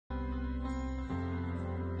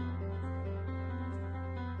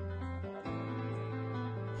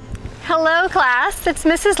Hello class, it's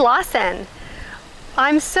Mrs. Lawson.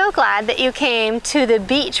 I'm so glad that you came to the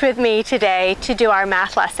beach with me today to do our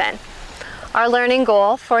math lesson. Our learning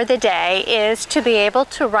goal for the day is to be able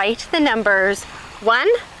to write the numbers 1,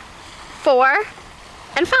 4,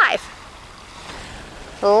 and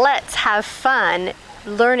 5. Let's have fun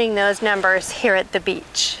learning those numbers here at the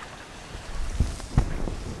beach.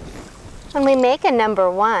 When we make a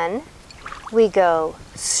number 1, we go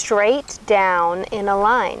straight down in a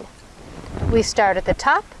line. We start at the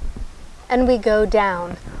top and we go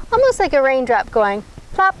down, almost like a raindrop going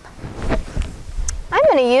plop. I'm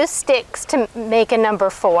going to use sticks to make a number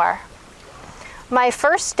 4. My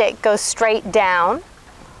first stick goes straight down,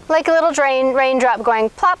 like a little raindrop going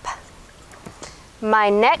plop. My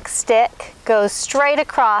next stick goes straight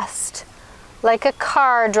across, like a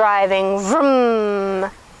car driving vroom.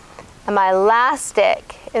 And my last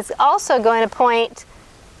stick is also going to point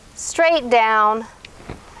straight down,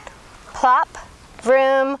 plop,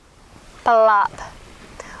 vroom, plop.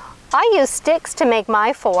 I use sticks to make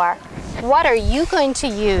my 4. What are you going to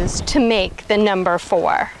use to make the number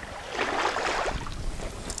 4?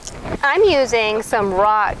 I'm using some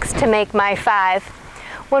rocks to make my 5.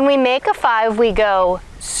 When we make a 5, we go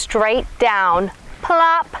straight down,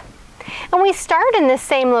 plop, and we start in the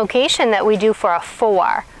same location that we do for a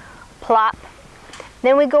 4, plop.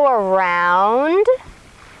 Then we go around,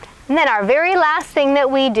 and then our very last thing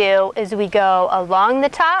that we do is we go along the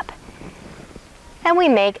top and we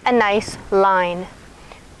make a nice line.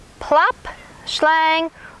 Plop,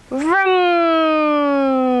 schlang, vroom.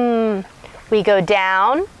 We go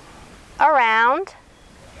down, around,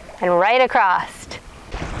 and right across.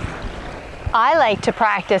 I like to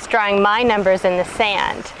practice drawing my numbers in the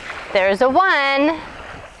sand. There's a 1.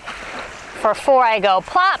 For 4 I go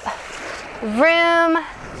plop, vroom,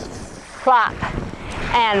 plop.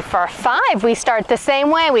 And for 5 we start the same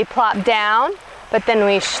way. We plop down, but then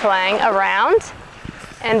we schlang around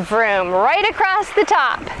and vroom right across the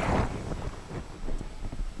top.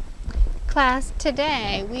 Class,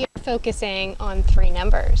 today we are focusing on 3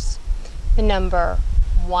 numbers. The number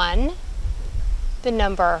 1, the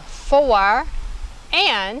number 4,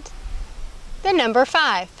 and the number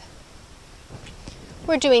 5.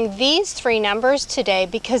 We're doing these 3 numbers today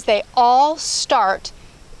because they all start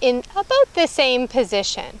in about the same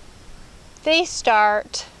position. They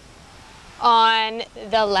start on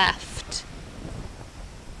the left.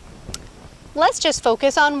 Let's just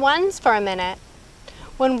focus on 1s for a minute.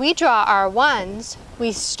 When we draw our 1s,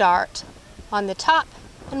 we start on the top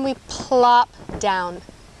and we plop down.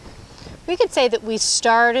 We could say that we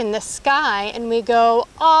start in the sky and we go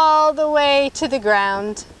all the way to the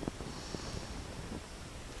ground.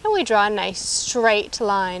 And we draw a nice straight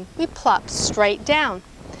line. We plop straight down.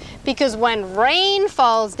 Because when rain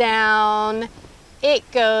falls down, it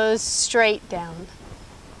goes straight down.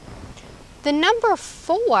 The number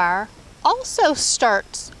 4 also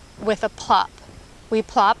starts with a plop. We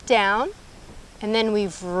plop down, and then we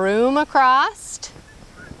vroom across,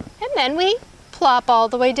 and then we plop all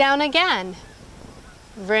the way down again.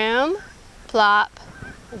 Vroom, plop,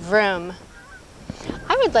 vroom.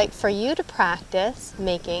 I would like for you to practice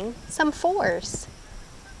making some 4s.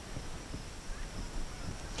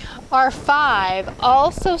 Our 5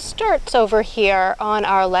 also starts over here on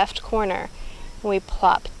our left corner. We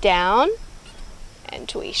plop down and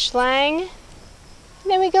we schlang, and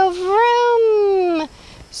then we go vroom.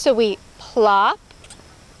 So we plop,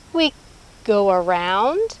 we go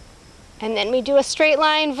around, and then we do a straight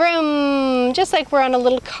line vroom, just like we're on a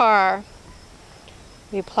little car.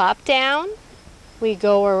 We plop down, we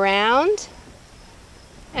go around,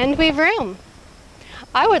 and we vroom.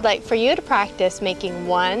 I would like for you to practice making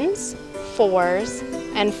 1s, 4s,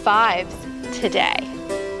 and 5s today.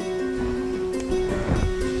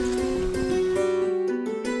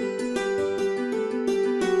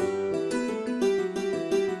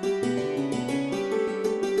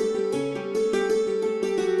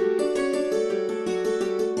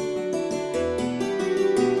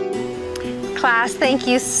 Class, thank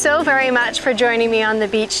you so very much for joining me on the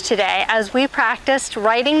beach today as we practiced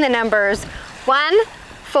writing the numbers 1,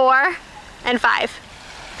 4, and 5.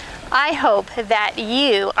 I hope that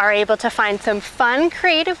you are able to find some fun,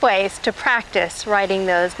 creative ways to practice writing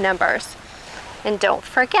those numbers. And don't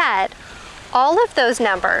forget, all of those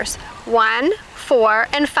numbers, 1, 4,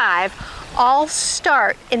 and 5, all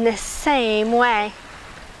start in the same way.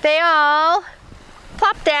 They all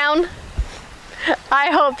plop down. I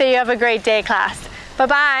hope that you have a great day, class.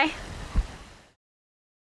 Bye-bye.